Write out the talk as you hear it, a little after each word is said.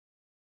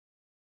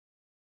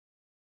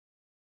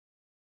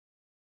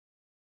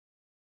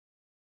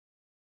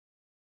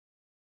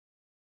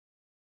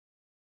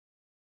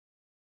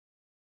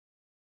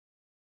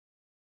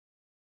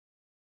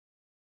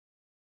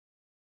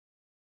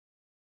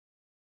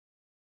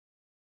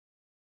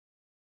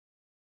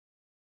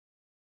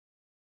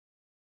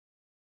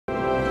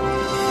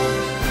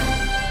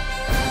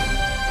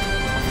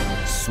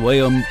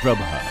Swayam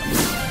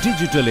Prabha.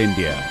 Digital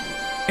India.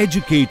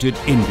 Educated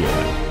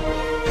India.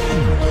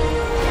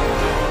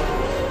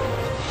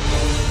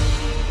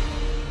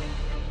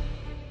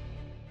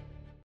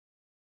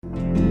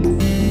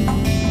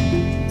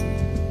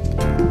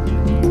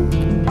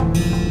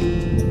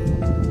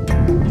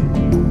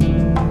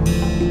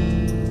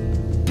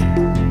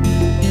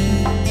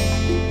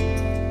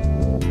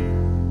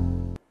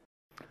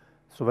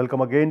 So,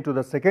 welcome again to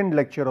the second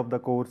lecture of the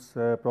course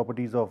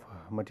Properties of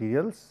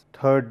Materials,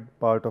 third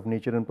part of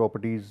Nature and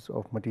Properties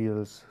of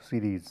Materials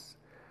series,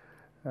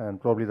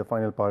 and probably the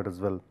final part as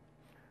well.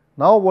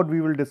 Now, what we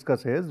will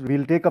discuss is, we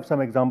will take up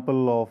some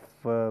example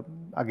of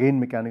again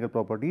mechanical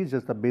properties,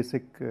 just the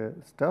basic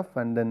stuff,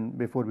 and then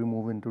before we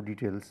move into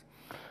details.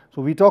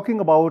 So, we are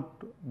talking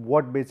about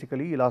what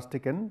basically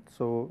elastic and,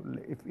 so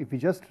if we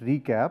just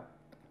recap.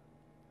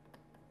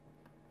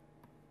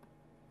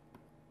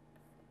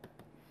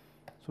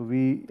 So,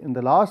 we in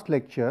the last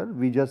lecture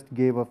we just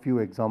gave a few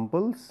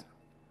examples.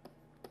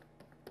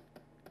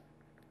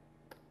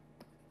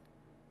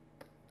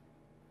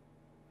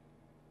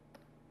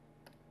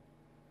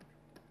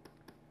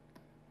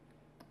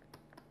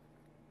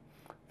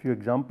 Few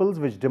examples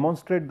which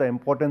demonstrate the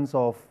importance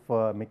of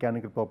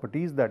mechanical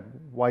properties, that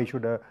why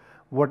should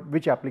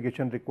which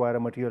application require a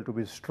material to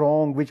be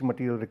strong, which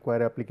material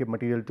require applicable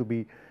material to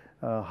be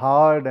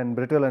hard and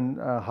brittle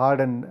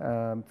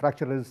and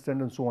fracture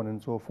resistant, and so on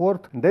and so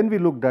forth. And then we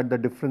looked at the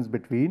difference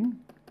between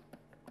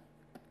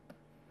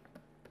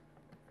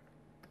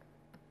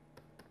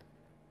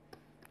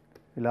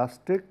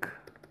elastic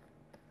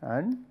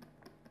and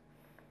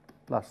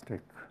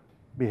plastic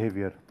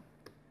behavior.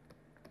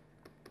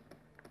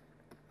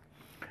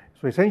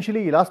 So,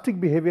 essentially elastic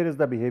behavior is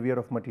the behavior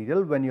of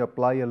material. When you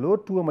apply a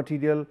load to a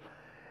material,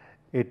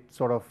 it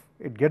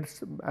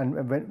gets,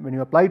 and when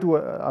you apply to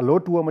a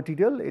load to a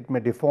material, it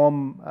may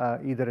deform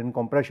either in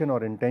compression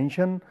or in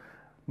tension,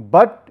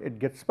 but it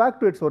gets back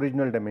to its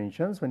original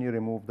dimensions when you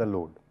remove the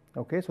load.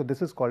 Okay. So,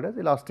 this is called as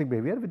elastic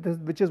behavior,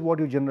 which is what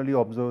you generally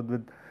observe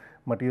with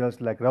materials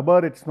like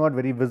rubber. It is not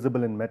very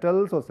visible in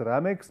metals or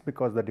ceramics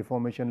because the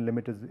deformation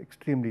limit is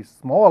extremely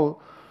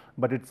small,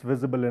 but it is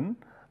visible in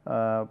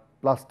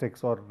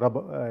plastics or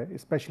rubber,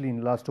 especially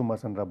in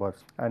elastomers and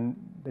rubbers. And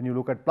then you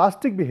look at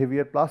plastic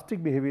behavior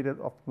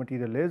of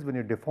material is when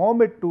you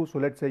deform it to, so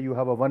let us say you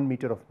have a 1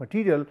 meter of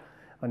material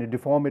and you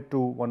deform it to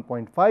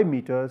 1.5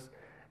 meters,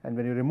 and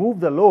when you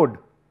remove the load,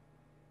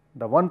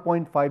 the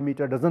 1.5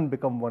 meter does not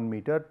become 1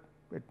 meter,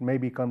 it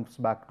maybe comes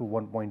back to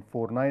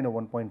 1.49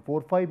 or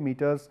 1.45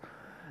 meters,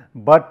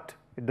 but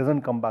it does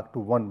not come back to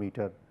 1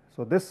 meter.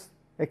 So, this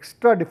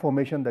extra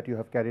deformation that you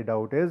have carried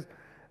out is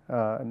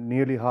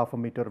nearly half a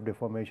meter of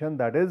deformation,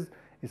 that is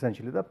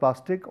essentially the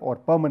plastic or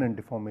permanent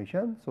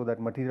deformation. So,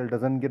 that material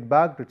does not get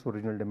back to its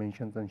original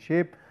dimensions and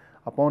shape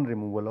upon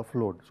removal of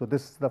load. So,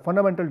 this is the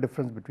fundamental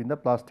difference between the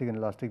plastic and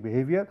elastic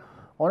behavior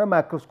on a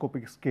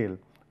macroscopic scale.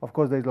 Of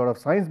course, there is a lot of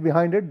science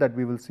behind it that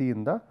we will see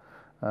in the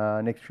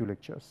next few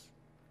lectures.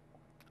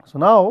 So,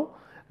 now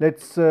let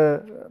us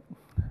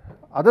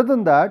other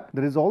than that,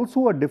 there is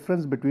also a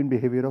difference between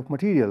behavior of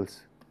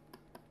materials.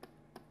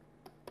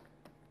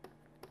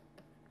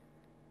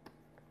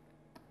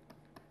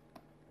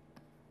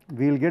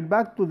 We will get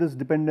back to this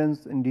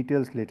dependence in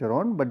details later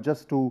on, but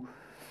just to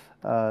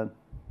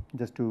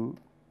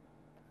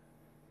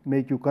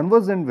make you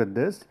conversant with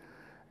this,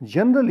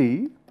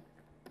 generally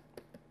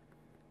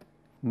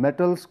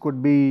metals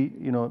could be,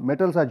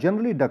 metals are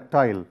generally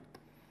ductile.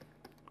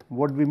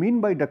 What we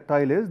mean by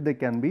ductile is they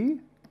can be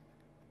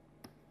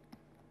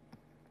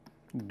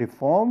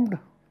deformed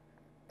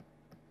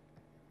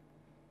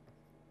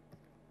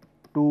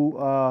to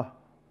a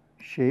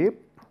shape.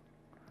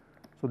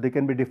 So, they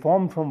can be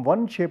deformed from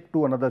one shape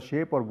to another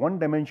shape or one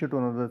dimension to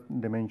another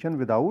dimension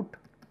without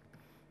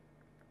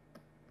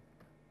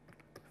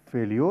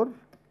failure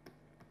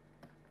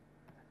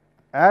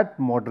at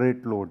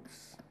moderate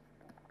loads.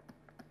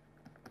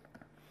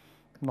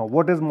 Now,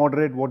 what is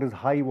moderate, what is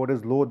high, what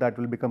is low, that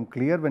will become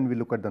clear when we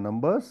look at the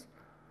numbers.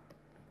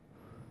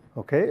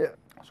 Okay.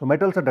 So,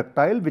 metals are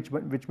ductile,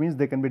 which means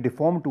they can be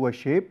deformed to a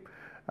shape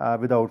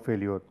without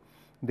failure.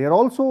 They are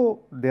also,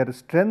 their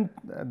strength,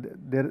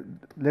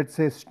 let us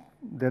say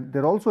they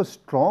are also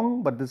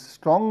strong, but this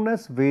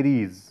strongness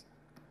varies.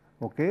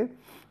 Okay.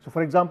 So,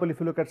 for example,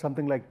 if you look at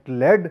something like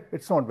lead,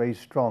 it is not very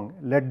strong.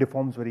 Lead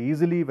deforms very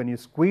easily. When you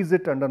squeeze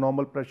it under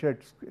normal pressure,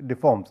 it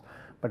deforms.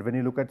 But when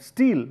you look at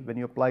steel, when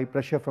you apply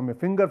pressure from your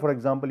finger, for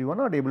example, you are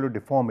not able to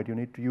deform it. You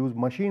need to use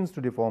machines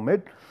to deform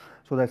it.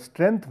 So, the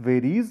strength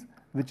varies,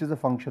 which is a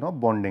function of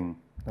bonding.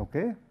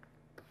 Okay.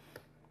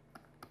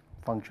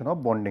 Function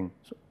of bonding.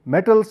 So,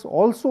 metals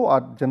also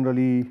are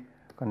generally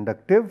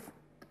conductive.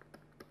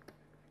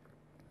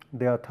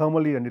 They are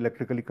thermally and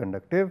electrically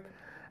conductive,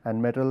 and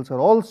metals are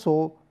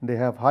also, they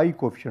have high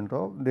coefficient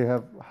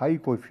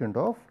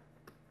of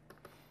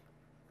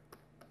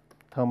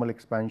thermal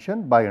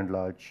expansion by and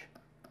large,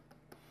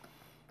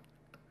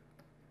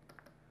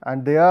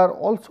 and they are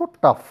also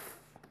tough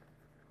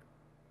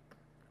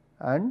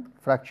and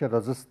fracture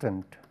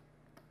resistant.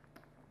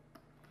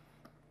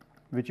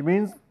 which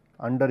means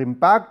under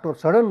impact or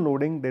sudden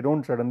loading they do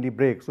not suddenly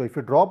break. So, if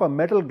you drop a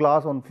metal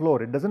glass on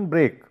floor, it does not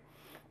break,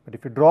 but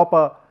if you drop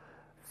a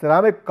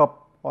ceramic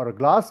cup or a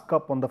glass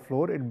cup on the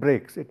floor, it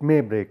breaks, it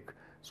may break.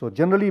 So,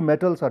 generally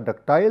metals are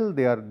ductile,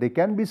 they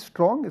can be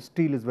strong,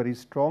 steel is very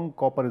strong,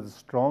 copper is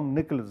strong,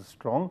 nickel is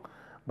strong,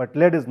 but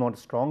lead is not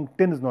strong,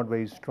 tin is not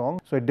very strong.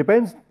 So, it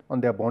depends on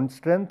their bond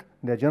strength.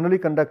 They are generally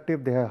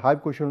conductive, they have high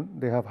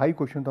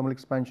coefficient thermal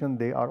expansion,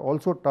 they are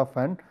also tough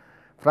and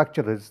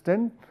fracture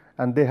resistant,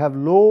 and they have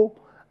lower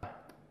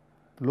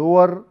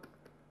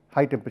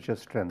high temperature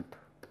strength.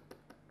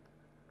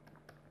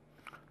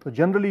 So,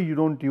 generally you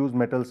do not use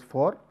metals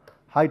for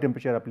high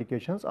temperature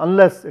applications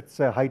unless it is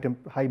a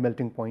high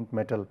melting point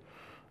metal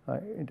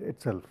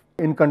itself.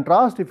 In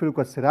contrast, if you look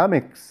at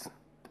ceramics,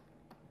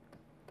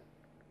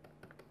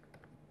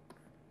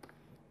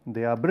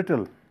 they are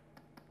brittle.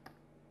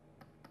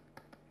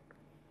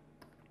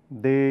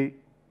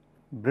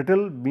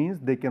 Brittle means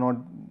they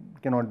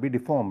cannot be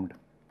deformed.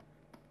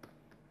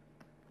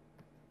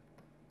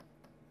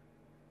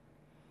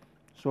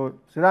 So,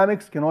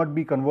 ceramics cannot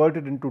be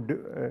converted into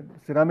let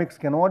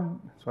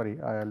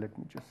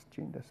me just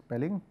change the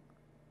spelling.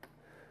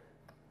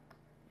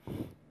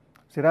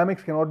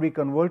 Ceramics cannot be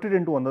converted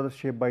into another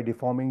shape by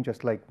deforming,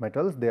 just like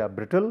metals. They are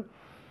brittle.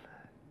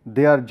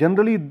 They are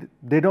generally,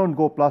 they do not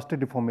go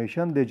plastic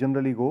deformation, they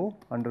generally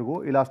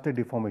undergo elastic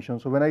deformation.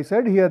 So, when I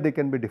said here they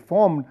can be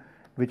deformed,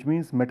 which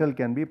means metal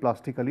can be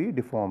plastically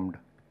deformed.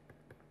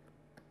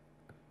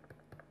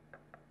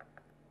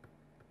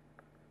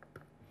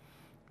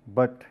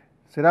 But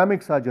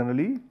ceramics are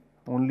generally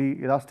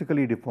only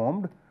elastically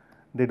deformed,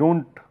 they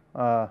do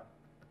not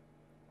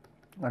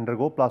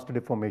undergo plastic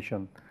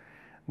deformation.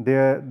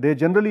 They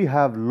generally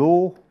have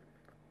low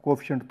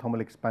coefficient of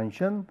thermal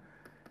expansion,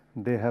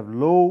 they have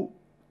low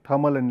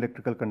thermal and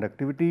electrical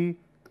conductivity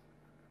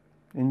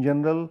in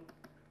general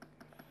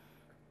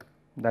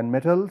than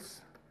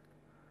metals,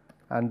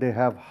 and they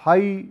have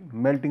high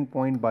melting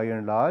point by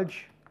and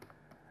large.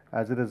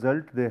 As a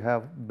result, they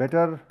have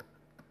better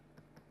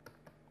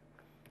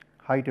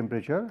high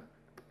temperature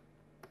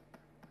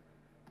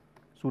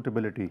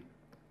suitability,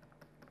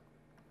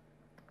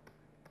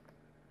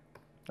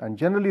 and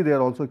generally they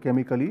are also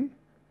chemically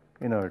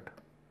inert.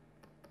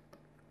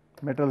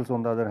 Metals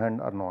on the other hand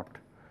are not.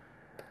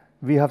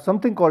 We have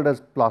something called as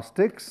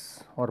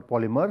plastics or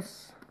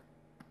polymers.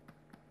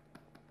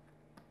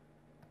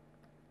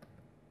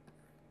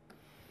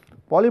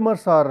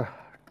 Polymers are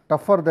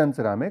tougher than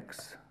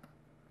ceramics.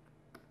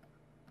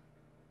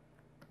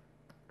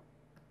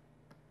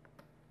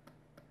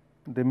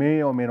 They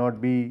may or may not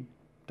be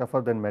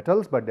tougher than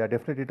metals, but they are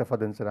definitely tougher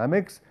than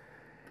ceramics.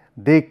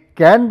 They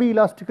can be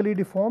elastically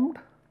deformed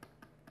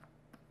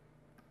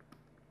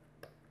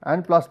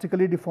and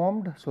plastically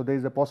deformed. So, there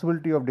is a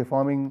possibility of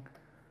deforming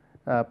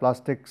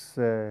plastics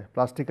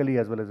plastically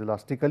as well as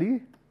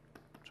elastically.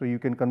 So, you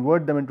can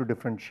convert them into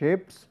different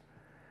shapes.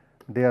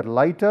 They are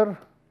lighter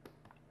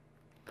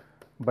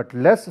but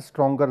less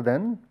stronger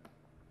than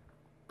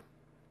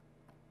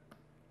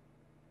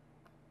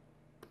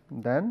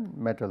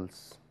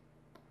metals,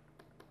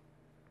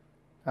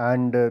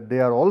 and they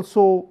are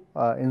also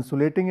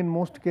insulating in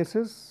most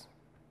cases,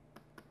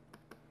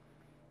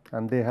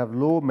 and they have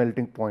low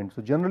melting point.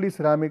 So, generally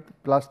ceramic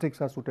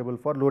plastics are suitable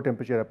for low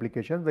temperature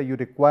applications where you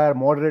require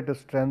moderate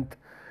strength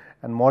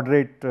and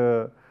moderate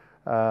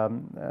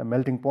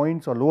melting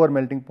points or lower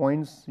melting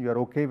points. You are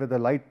okay with a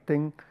light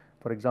thing,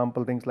 for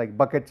example, things like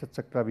buckets,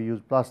 etc. We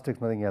use plastics,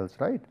 nothing else,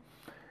 right.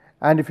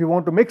 And if you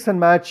want to mix and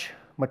match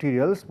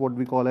materials, what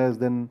we call as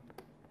then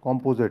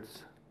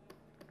composites,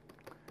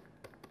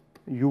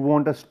 you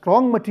want a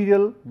strong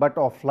material but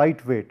of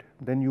light weight,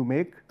 then you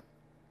make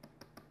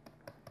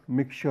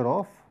mixture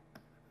of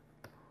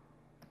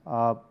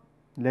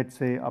let us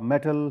say a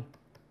metal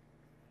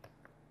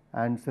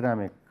and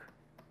ceramic,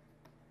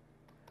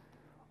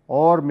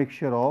 or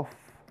mixture of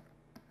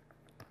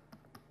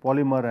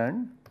polymer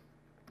and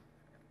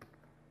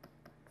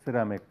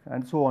ceramic,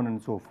 and so on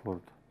and so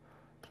forth.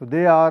 So,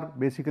 they are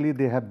basically,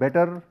 they have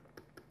better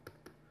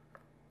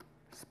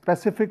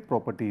specific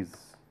properties.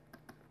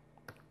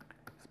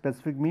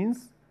 Specific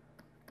means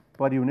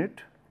per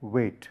unit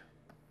weight.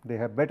 They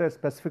have better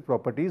specific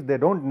properties. They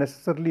do not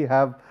necessarily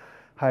have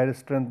higher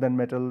strength than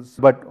metals,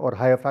 or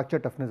higher fracture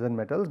toughness than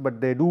metals, but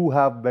they do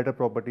have better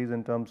properties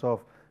in terms of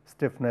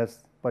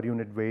stiffness, per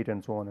unit weight,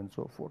 and so on and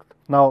so forth.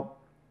 Now,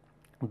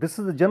 this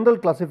is the general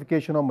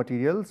classification of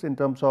materials in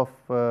terms of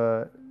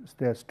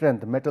their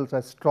strength. Metals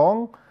are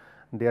strong,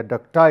 they are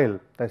ductile.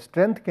 The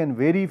strength can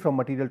vary from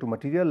material to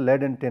material.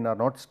 Lead and tin are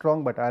not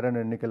strong, but iron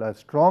and nickel are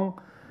strong.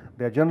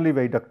 They are generally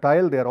very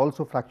ductile, they are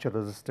also fracture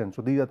resistant.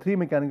 So, these are three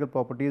mechanical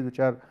properties which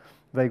are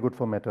very good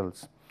for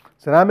metals.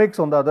 Ceramics,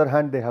 on the other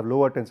hand, they have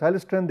lower tensile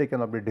strength, they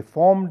cannot be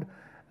deformed,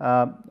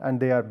 and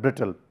they are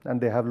brittle,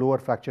 and they have lower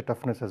fracture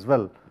toughness as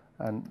well.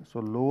 And so,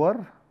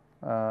 lower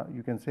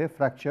you can say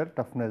fracture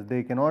toughness,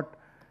 they cannot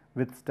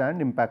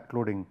withstand impact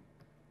loading.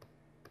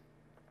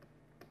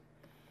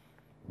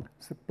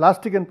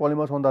 Plastic and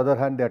polymers on the other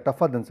hand, they are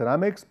tougher than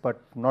ceramics,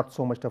 but not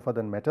so much tougher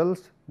than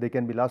metals. They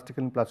can be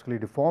elastically and plastically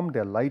deformed, they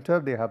are lighter,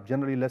 they have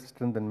generally less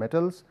strength than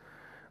metals.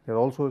 They are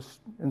also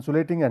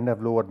insulating and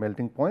have lower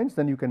melting points.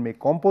 Then you can make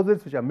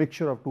composites which are a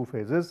mixture of two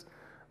phases,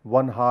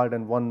 one hard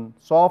and one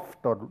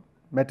soft, or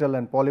metal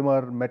and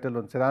polymer, metal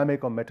and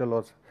ceramic, or metal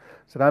or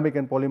ceramic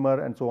and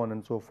polymer, and so on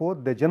and so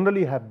forth. They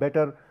generally have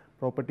better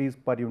properties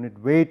per unit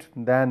weight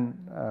than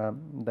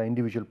the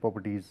individual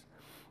properties,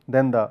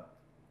 than the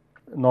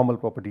normal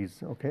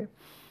properties. Okay.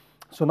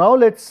 So, now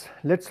let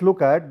us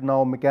look at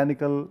now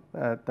mechanical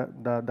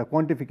the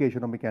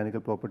quantification of mechanical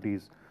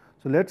properties.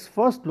 So, let us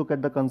first look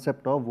at the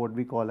concept of what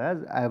we call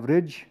as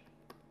average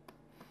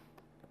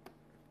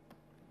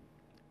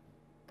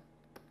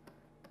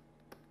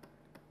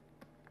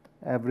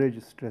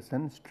stress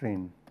and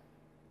strain.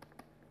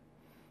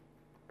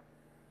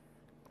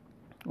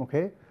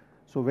 Okay.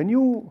 So,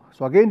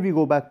 so again we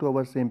go back to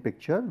our same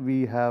picture,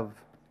 we have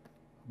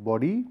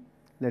body,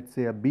 let us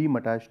say a beam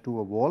attached to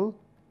a wall,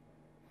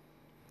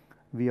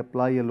 we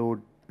apply a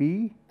load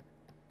P,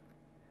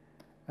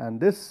 and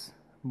this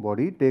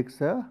body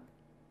takes a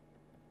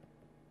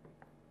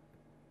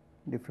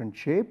different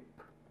shape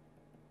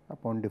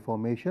upon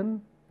deformation,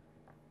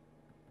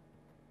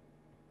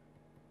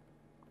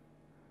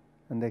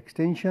 and the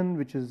extension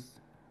which is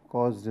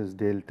caused is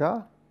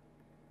delta.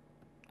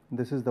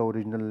 This is the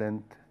original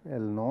length L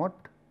naught.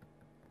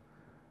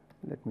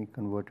 Let me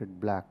convert it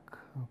black.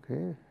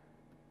 Okay.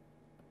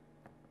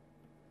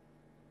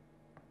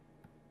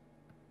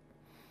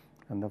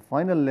 And the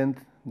final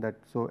length, that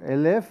so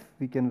LF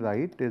we can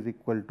write is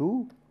equal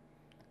to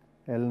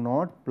L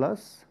naught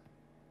plus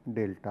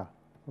delta,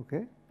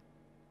 okay,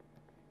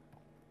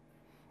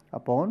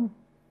 upon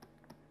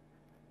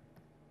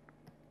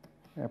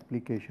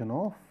application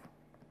of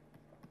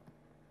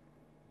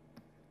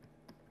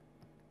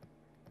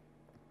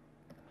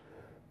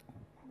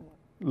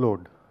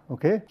load.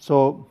 Okay.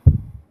 So,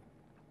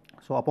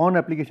 upon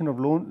application of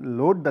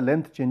load, the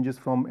length changes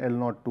from L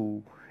naught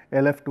to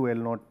LF to L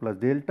naught plus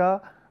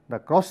delta. The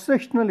cross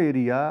sectional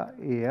area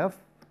AF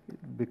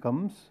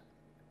becomes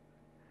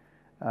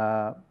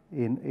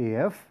in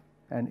AF,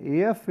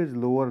 and AF is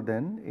lower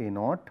than A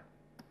naught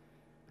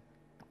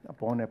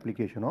upon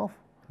application of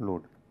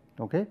load.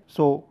 Okay.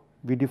 So,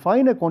 we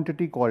define a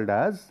quantity called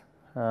as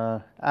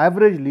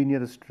average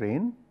linear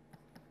strain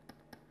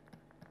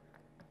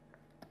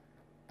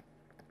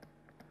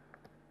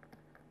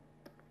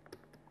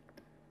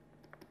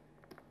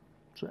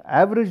So,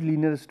 average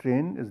linear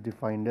strain is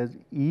defined as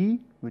E,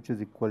 which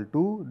is equal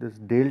to this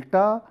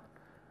delta,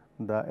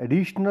 the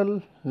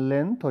additional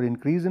length or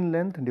increase in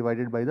length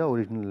divided by the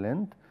original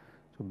length.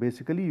 So,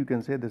 basically you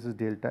can say this is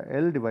delta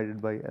L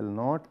divided by L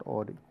naught,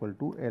 or equal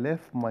to LF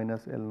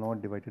minus L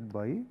naught divided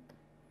by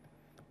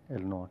L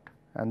naught,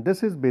 and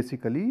this is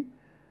basically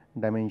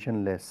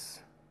dimensionless.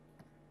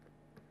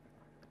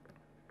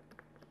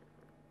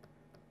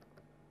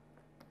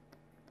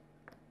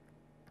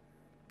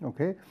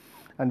 Okay.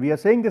 And we are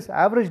saying this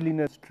average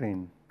linear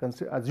strain,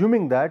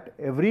 assuming that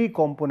every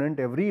component,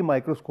 every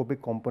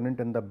microscopic component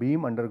in the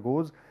beam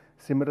undergoes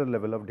similar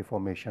level of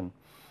deformation.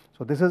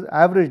 So, this is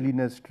average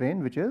linear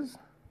strain, which is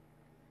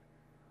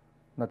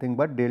nothing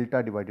but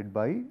delta divided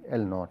by L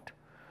naught.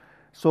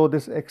 So,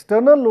 this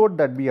external load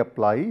that we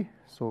apply,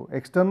 so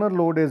external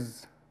load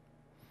is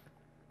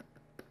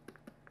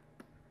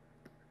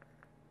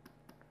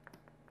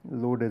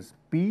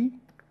P.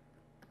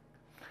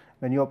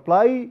 When you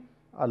apply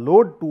a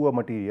load to a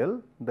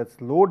material, that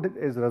load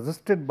is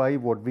resisted by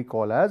what we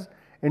call as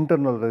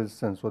internal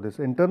resistance. So, this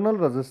internal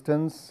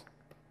resistance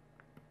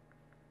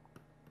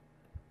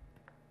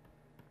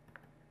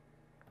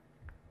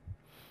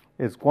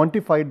is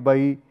quantified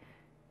by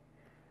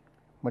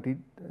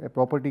a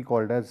property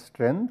called as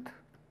strength.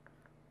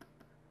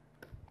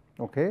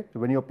 Okay. So,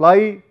 when you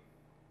apply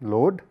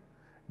load,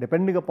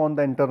 depending upon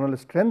the internal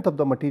strength of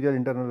the material,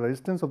 internal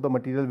resistance of the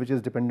material, which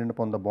is dependent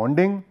upon the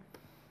bonding,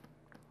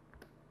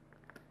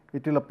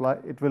 it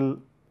will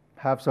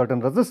have certain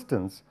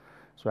resistance.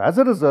 So, as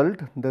a result,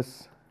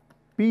 this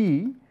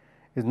P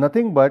is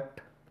nothing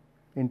but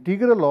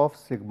integral of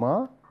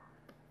sigma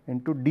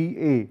into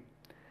dA,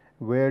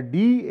 where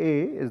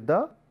dA is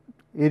the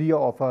area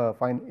of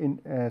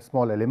a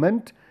small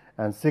element,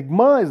 and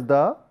sigma is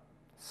the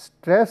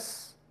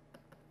stress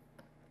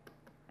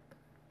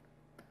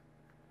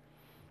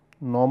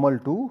normal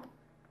to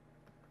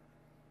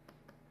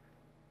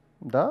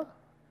the,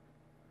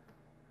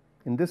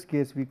 in this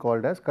case we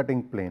called as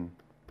cutting plane.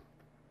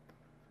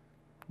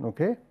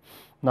 Okay.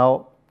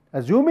 Now,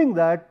 assuming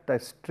that the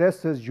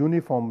stress is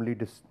uniformly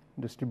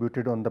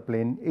distributed on the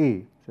plane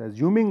A, so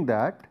assuming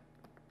that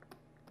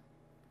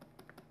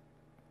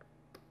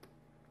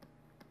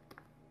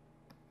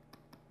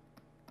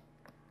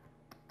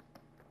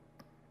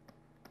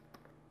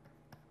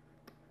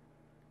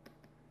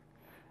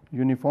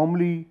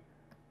uniformly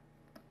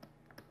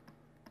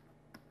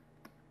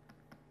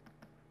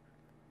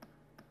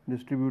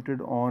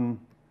distributed on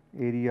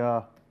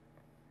area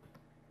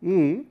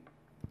A,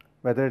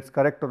 whether it is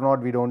correct or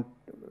not, we do not,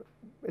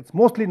 it's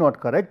mostly not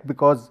correct,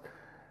 because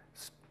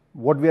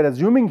what we are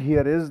assuming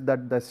here is that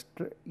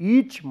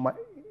each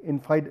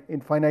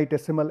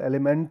infinitesimal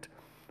element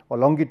or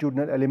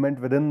longitudinal element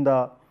within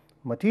the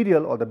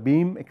material or the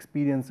beam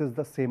experiences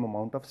the same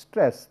amount of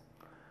stress.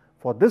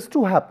 For this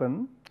to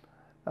happen,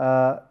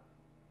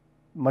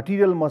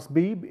 material must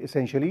be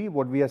essentially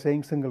what we are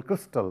saying single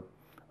crystal.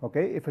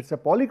 Okay. If it is a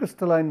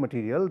polycrystalline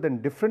material,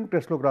 then different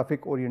crystallographic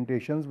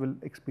orientations will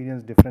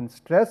experience different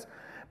stress,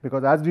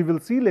 because as we will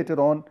see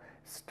later on,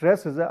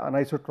 stress is an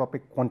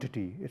anisotropic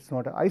quantity. It is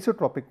not an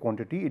isotropic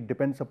quantity, it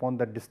depends upon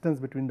the distance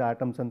between the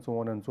atoms and so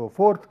on and so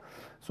forth.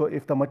 So,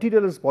 if the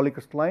material is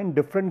polycrystalline,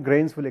 different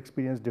grains will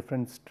experience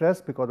different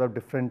stress because of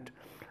different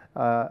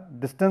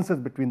distances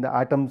between the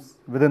atoms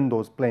within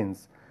those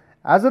planes.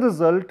 As a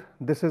result,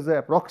 this is an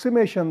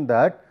approximation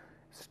that,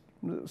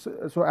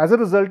 so as a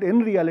result, in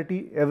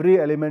reality every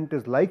element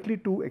is likely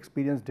to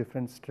experience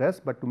different stress,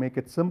 but to make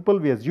it simple,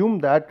 we assume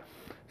that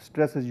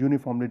stress is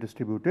uniformly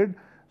distributed.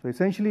 So,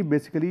 essentially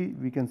basically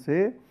we can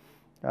say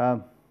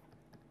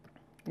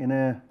in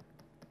a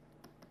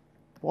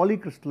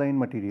polycrystalline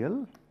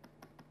material,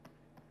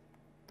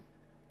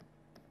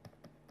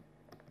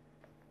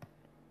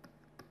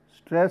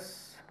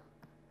 stress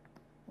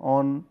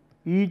on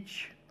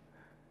each,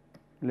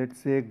 let us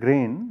say,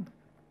 grain.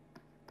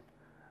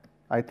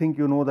 I think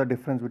you know the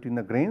difference between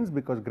the grains,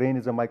 because grain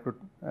is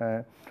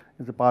a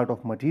is a part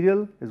of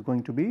material, is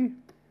going to be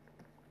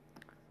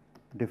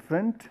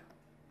different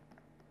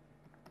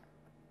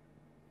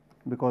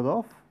because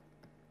of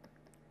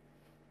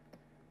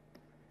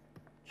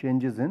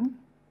changes in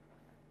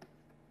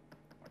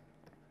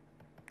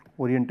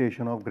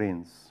orientation of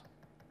grains.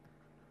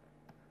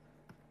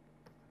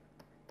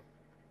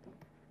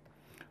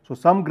 So,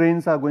 some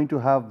grains are going to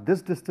have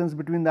this distance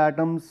between the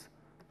atoms.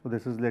 So,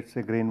 this is, let us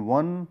say, grain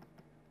 1.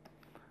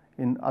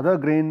 In other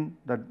grain,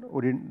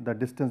 the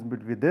distance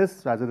between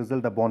this, so as a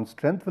result the bond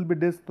strength will be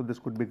this. So, this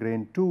could be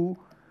grain 2.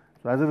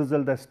 So, as a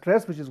result the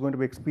stress which is going to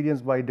be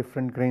experienced by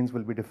different grains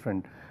will be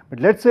different. But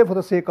let us say, for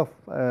the sake of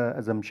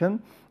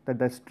assumption, that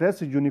the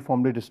stress is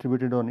uniformly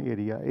distributed on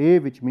area A,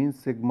 which means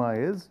sigma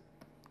is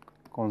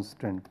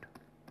constant.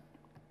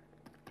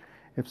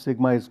 If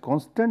sigma is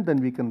constant, then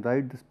we can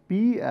write this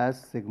P as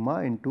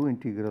sigma into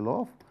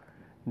integral of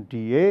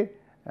dA,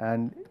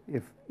 and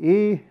if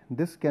A,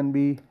 this can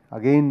be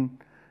again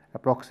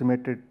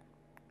approximated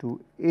to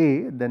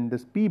A, then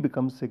this P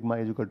becomes sigma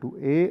is equal to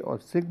A, or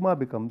sigma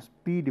becomes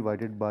P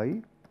divided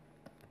by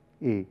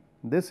A.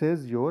 This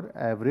is your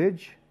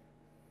average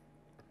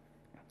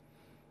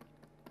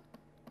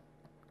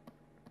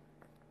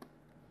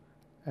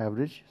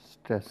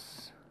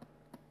stress.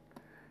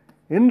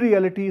 In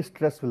reality,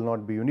 stress will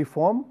not be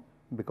uniform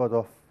because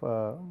of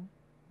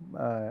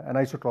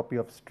anisotropy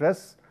of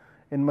stress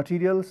in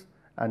materials,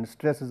 and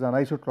stress is an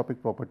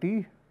isotropic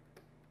property.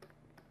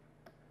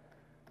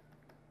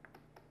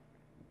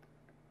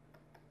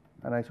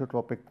 An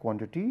isotropic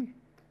quantity,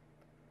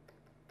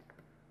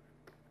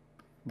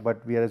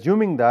 but we are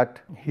assuming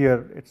that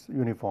here it is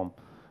uniform.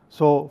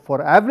 So,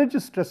 for average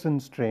stress and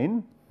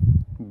strain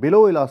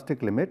below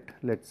elastic limit,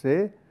 let us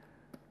say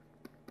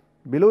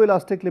below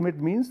elastic limit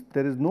means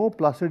there is no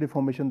plaster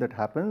deformation that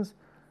happens.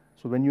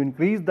 So, when you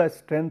increase the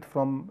strength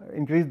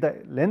increase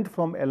the length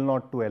from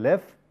L0 to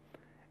LF,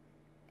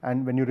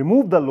 and when you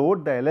remove the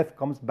load, the LF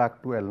comes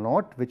back to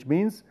L0, which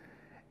means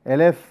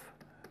LF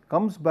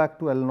comes back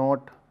to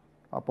L0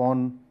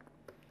 upon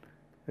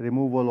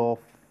removal of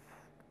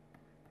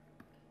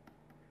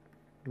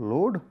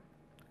load.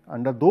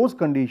 Under those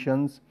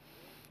conditions,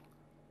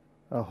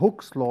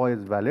 Hooke's law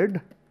is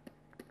valid,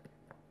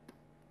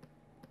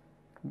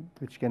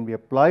 which can be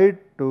applied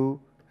to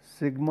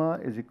sigma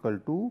is equal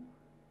to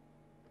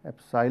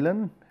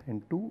epsilon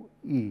into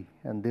E,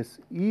 and this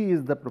E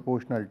is the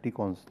proportionality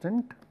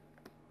constant.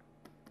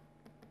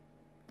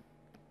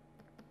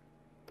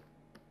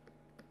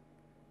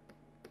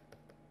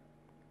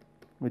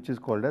 Which is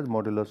called as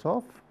modulus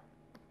of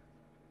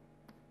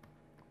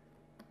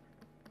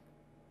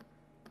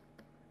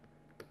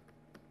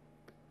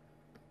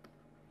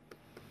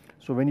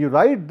So, when you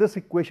write this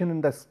equation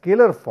in the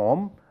scalar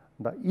form,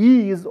 the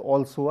E is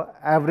also a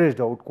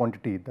averaged out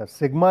quantity. The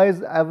sigma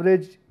is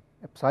average,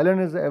 epsilon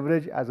is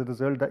average, as a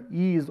result the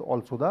E is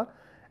also the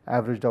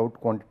averaged out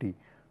quantity.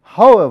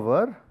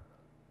 However,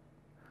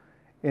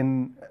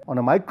 on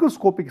a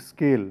microscopic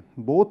scale,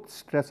 both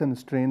stress and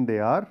strain, they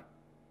are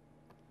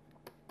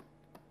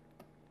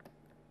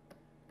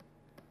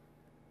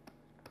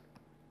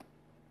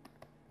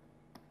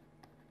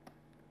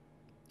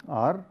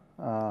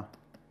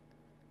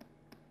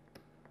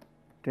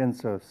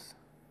tensors,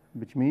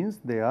 which means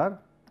they are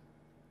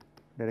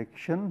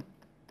direction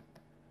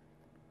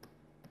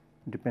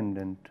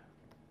dependent.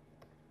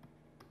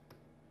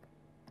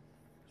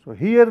 So,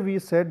 here we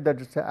said that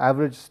it is an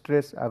average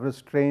stress, average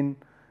strain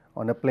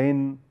on a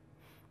plane.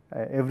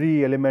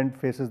 Every element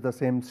faces the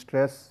same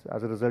stress,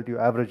 as a result you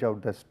average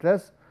out the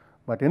stress,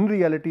 but in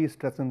reality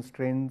stress and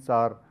strains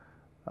are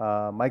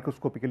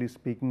microscopically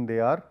speaking, they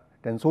are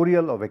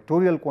tensorial or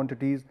vectorial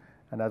quantities,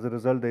 and as a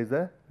result there is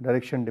a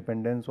direction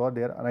dependence or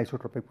their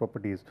anisotropic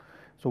properties.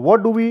 So,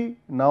 what do we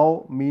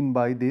now mean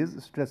by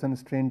these stress and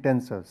strain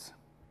tensors?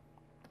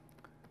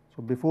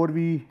 So, before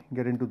we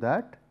get into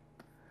that,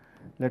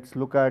 let us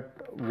look at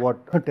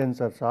what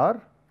tensors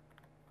are.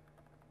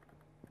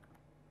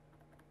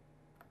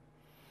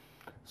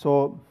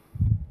 So,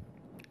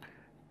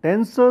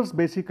 tensors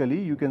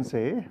basically you can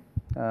say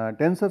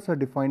tensors are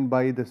defined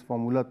by this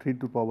formula 3 to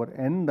the power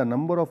n, the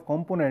number of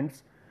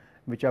components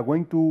which are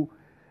going to.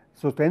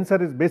 So,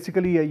 tensor is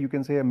basically you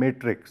can say a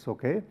matrix.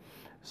 Okay.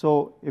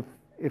 So,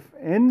 if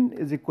n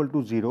is equal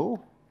to 0,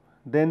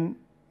 then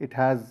it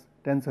has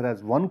tensor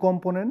has one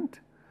component.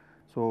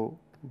 So,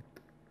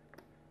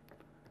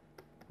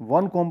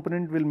 one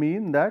component will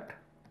mean that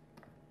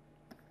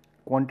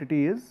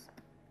quantity is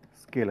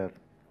scalar.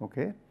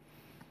 Okay.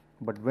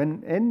 But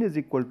when n is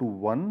equal to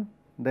 1,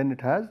 then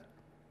it has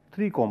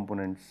 3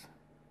 components,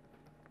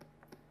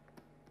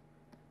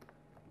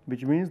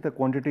 which means the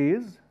quantity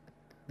is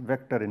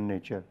vector in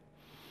nature.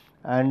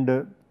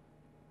 And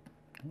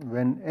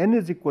when n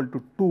is equal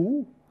to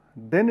 2,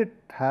 then it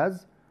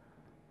has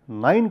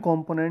 9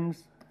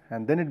 components,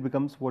 and then it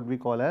becomes what we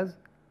call as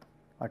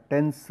a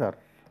tensor,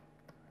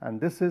 and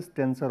this is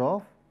tensor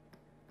of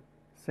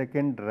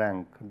second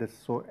rank. This,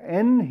 so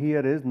n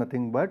here is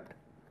nothing but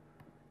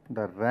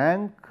the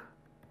rank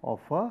of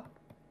a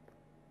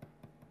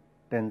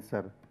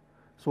tensor.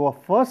 So, a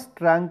first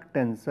rank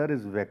tensor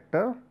is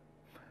vector,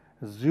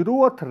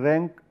 0th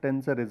rank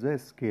tensor is a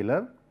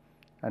scalar,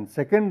 and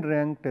second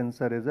rank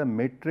tensor is a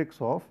matrix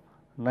of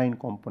 9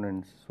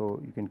 components.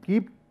 So, you can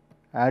keep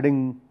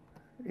adding,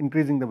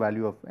 increasing the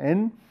value of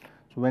n.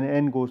 So, when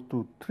n goes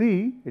to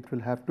 3, it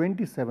will have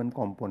 27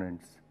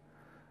 components.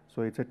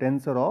 So, it is a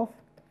tensor of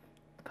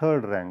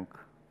third rank.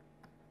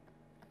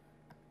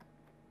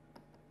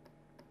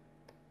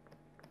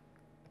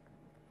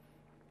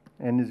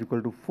 N is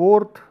equal to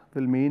 4th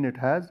will mean it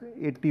has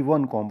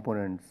 81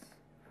 components,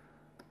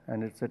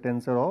 and it is a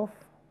tensor of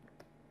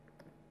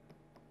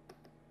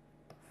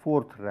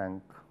 4th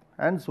rank,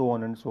 and so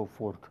on and so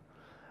forth.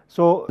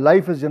 So,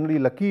 life is generally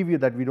lucky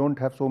that we do not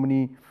have so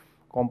many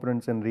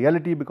components in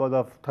reality because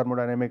of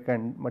thermodynamic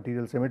and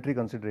material symmetry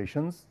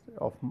considerations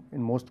of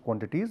in most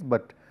quantities.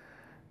 But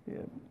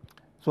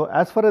so,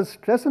 as far as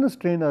stress and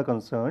strain are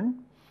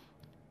concerned,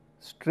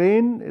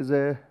 strain is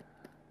a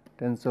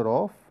tensor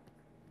of,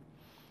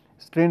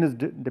 strain is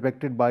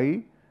depicted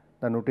by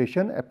the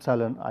notation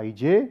epsilon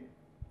ij.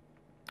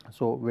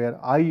 So,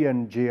 where I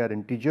and j are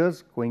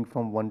integers going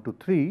from 1 to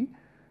 3.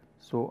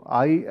 So,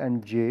 I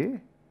and j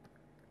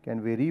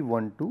can vary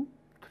 1 to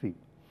 3.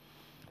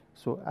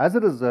 So, as a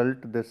result,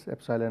 this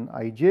epsilon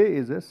ij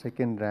is a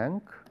second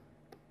rank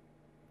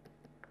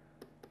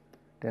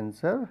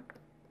tensor,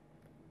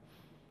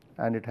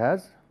 and it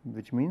has,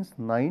 which means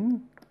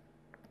 9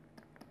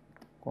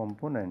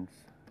 components.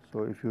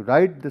 So, if you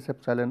write this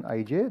epsilon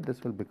ij,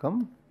 this will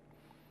become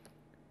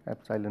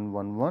epsilon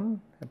 1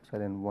 1,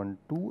 epsilon 1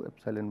 2,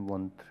 epsilon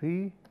 1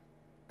 3,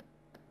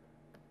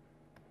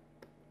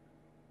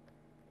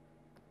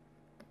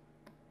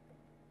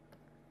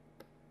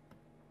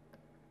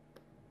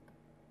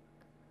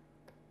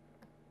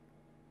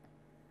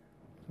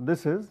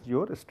 this is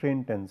your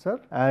strain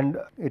tensor, and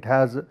it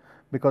has,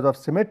 because of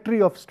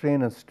symmetry of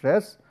strain and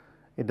stress,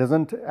 it does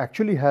not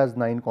actually has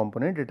 9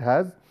 component, it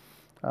has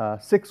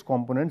 6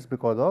 components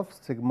because of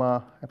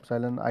sigma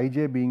epsilon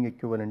ij being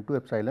equivalent to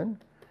epsilon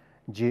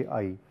ji.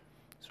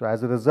 So,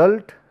 as a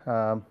result,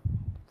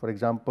 for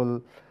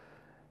example,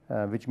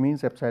 which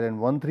means epsilon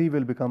 1 3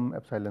 will become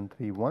epsilon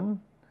 3 1,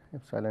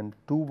 epsilon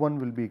 2 1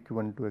 will be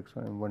equivalent to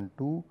epsilon 1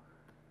 2,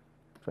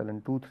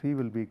 epsilon 2 3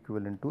 will be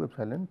equivalent to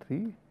epsilon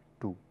 3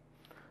 2.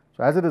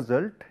 So, as a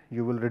result,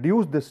 you will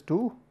reduce this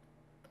to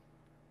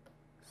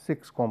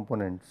 6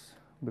 components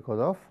because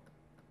of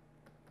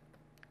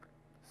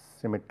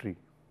symmetry.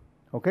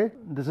 Okay.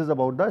 This is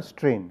about the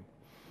strain.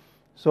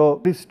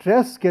 So, the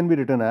stress can be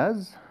written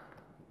as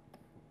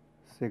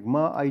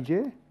sigma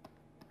ij,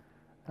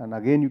 and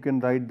again you can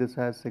write this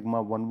as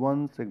sigma 1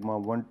 1, sigma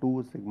 1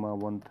 2, sigma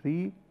 1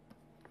 3,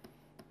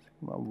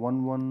 sigma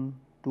 1 1,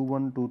 2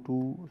 1 2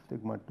 2,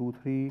 sigma 2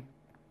 3,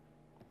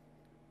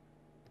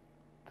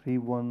 3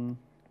 1,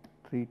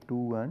 3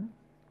 2 and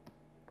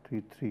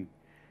 3 3.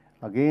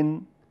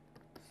 Again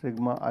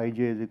sigma ij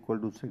is equal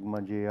to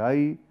sigma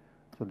ji.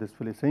 So, this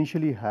will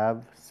essentially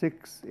have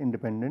 6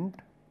 independent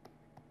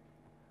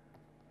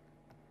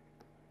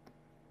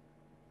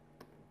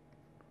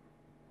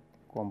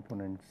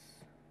components.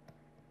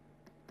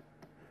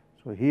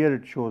 So, here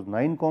it shows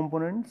 9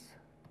 components,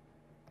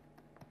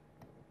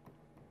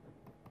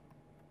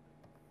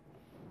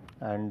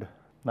 and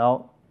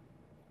now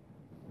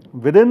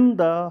within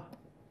the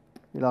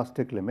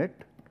elastic limit,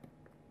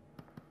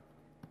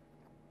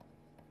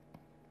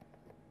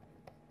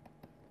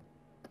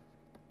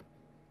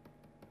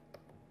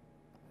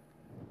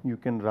 you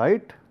can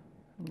write,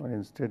 or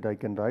instead I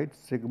can write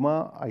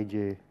sigma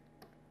ij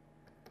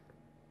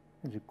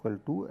is equal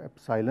to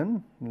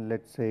epsilon,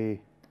 let us say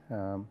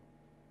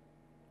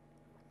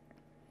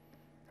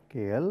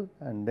KL,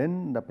 and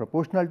then the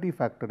proportionality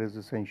factor is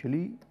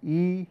essentially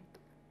E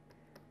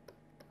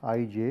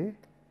Ij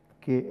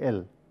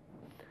KL.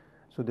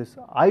 So, this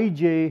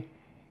Ij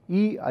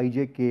E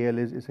Ij KL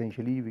is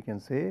essentially, we can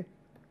say,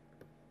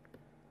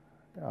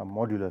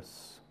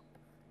 modulus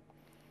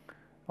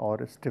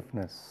or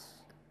stiffness,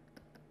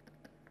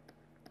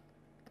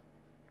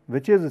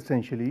 which is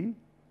essentially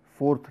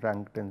 4th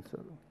rank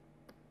tensor.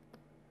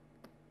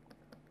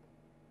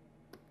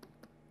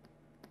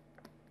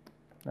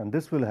 And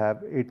this will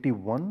have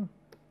 81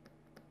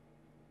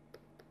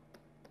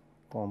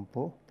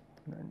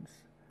 components.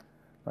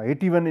 Now,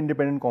 81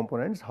 independent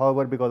components,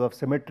 however, because of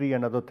symmetry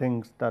and other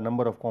things, the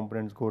number of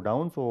components go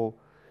down. So,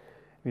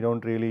 we do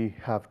not really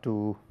have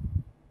to,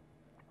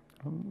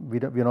 we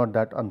are not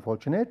that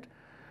unfortunate,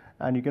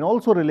 and you can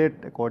also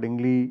relate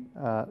accordingly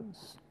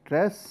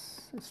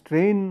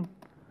strain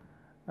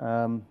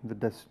with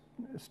the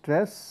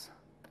stress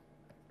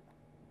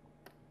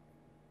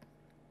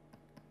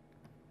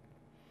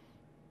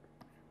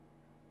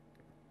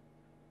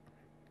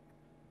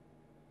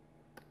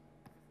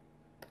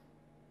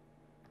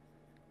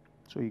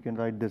So, you can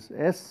write this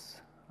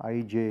S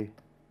I J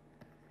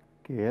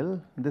K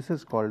L, this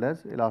is called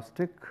as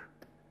elastic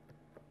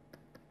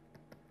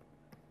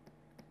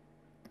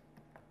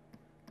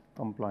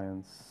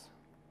compliance,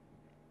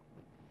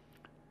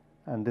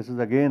 and this is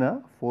again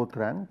a 4th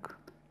rank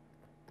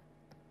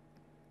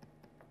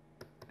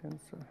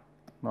tensor.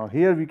 Now,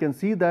 here we can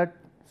see that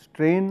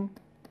strain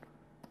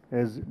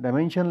is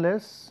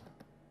dimensionless,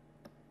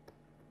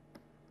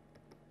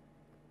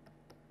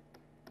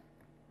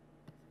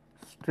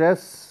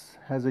 stress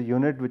has a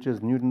unit which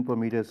is Newton per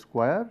meter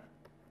square.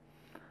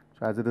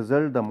 So, as a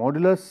result, the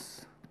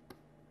modulus,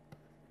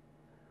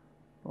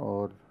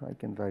 or I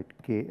can write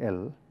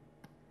KL,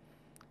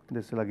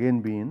 this will again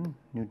be in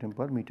Newton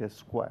per meter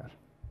square.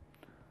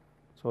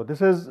 So,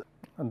 this is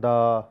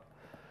the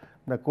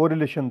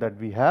correlation that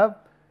we have.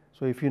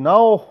 So, if you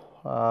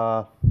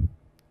now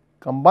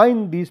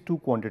combine these two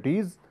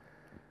quantities,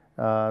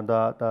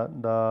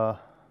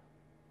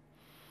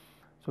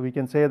 so we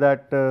can say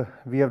that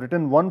we have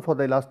written one for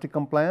the elastic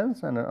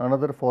compliance and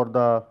another for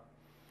the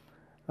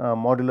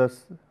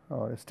modulus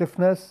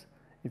stiffness.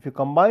 If you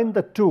combine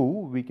the two,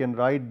 we can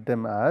write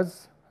them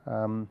as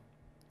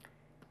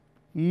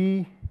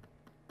E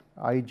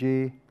I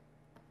J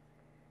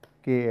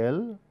K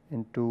L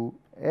into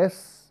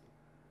S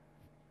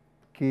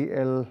K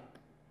L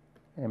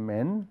M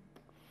N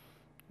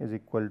is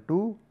equal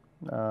to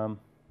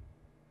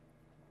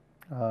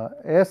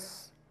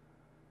S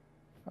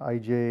I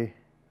J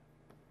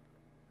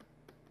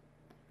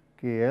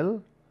K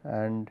L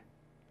and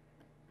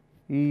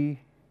E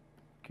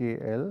K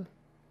L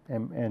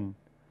M N,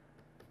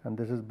 and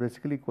this is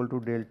basically equal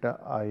to delta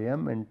I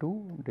m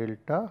into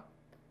delta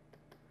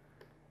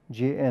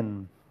J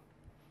n,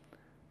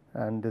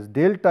 and this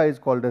delta is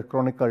called as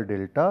chronicle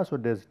delta. So,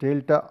 this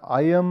delta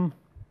I m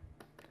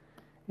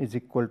is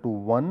equal to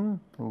 1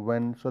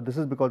 when, so this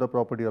is because of the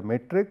property of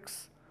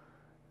matrix,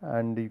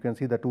 and you can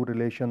see the two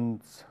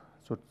relations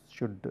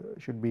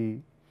should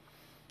be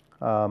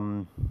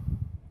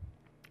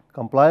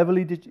compliable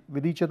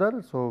with each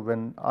other. So,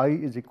 when I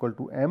is equal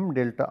to m,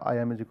 delta I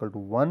m is equal to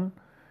 1,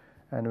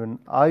 and when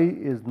I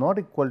is not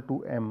equal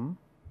to m,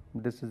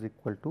 this is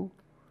equal to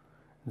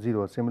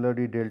 0.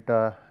 Similarly,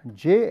 delta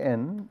J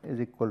n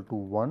is equal to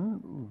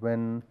 1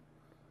 when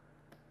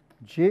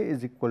j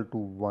is equal to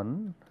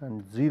 1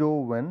 and 0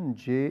 when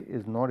j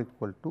is not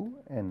equal to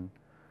n.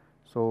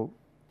 So,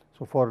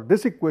 for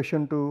this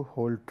equation to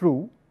hold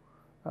true,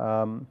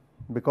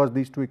 because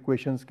these two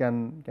equations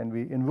can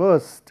be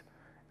inversed,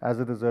 as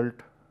a result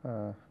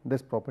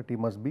this property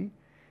must be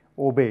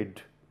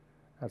obeyed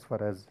as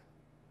far as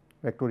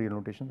vectorial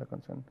notations are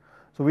concerned.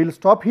 So, we will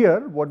stop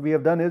here. What we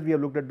have done is we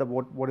have looked at the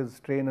what is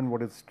strain and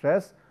what is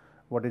stress,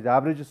 what is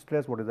average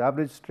stress, what is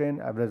average strain,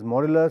 average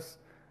modulus,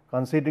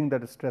 considering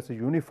that stress is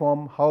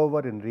uniform.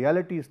 However, in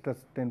reality stress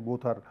and strain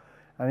both are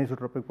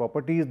anisotropic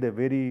properties, they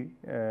vary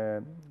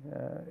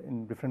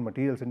in different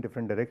materials in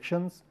different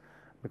directions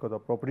because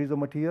of properties of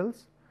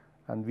materials,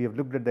 and we have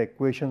looked at the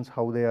equations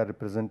how they are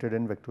represented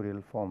in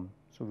vectorial form.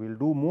 So, we will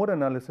do more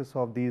analysis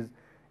of these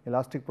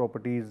elastic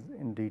properties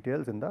in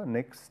details in the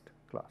next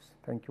class.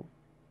 Thank you.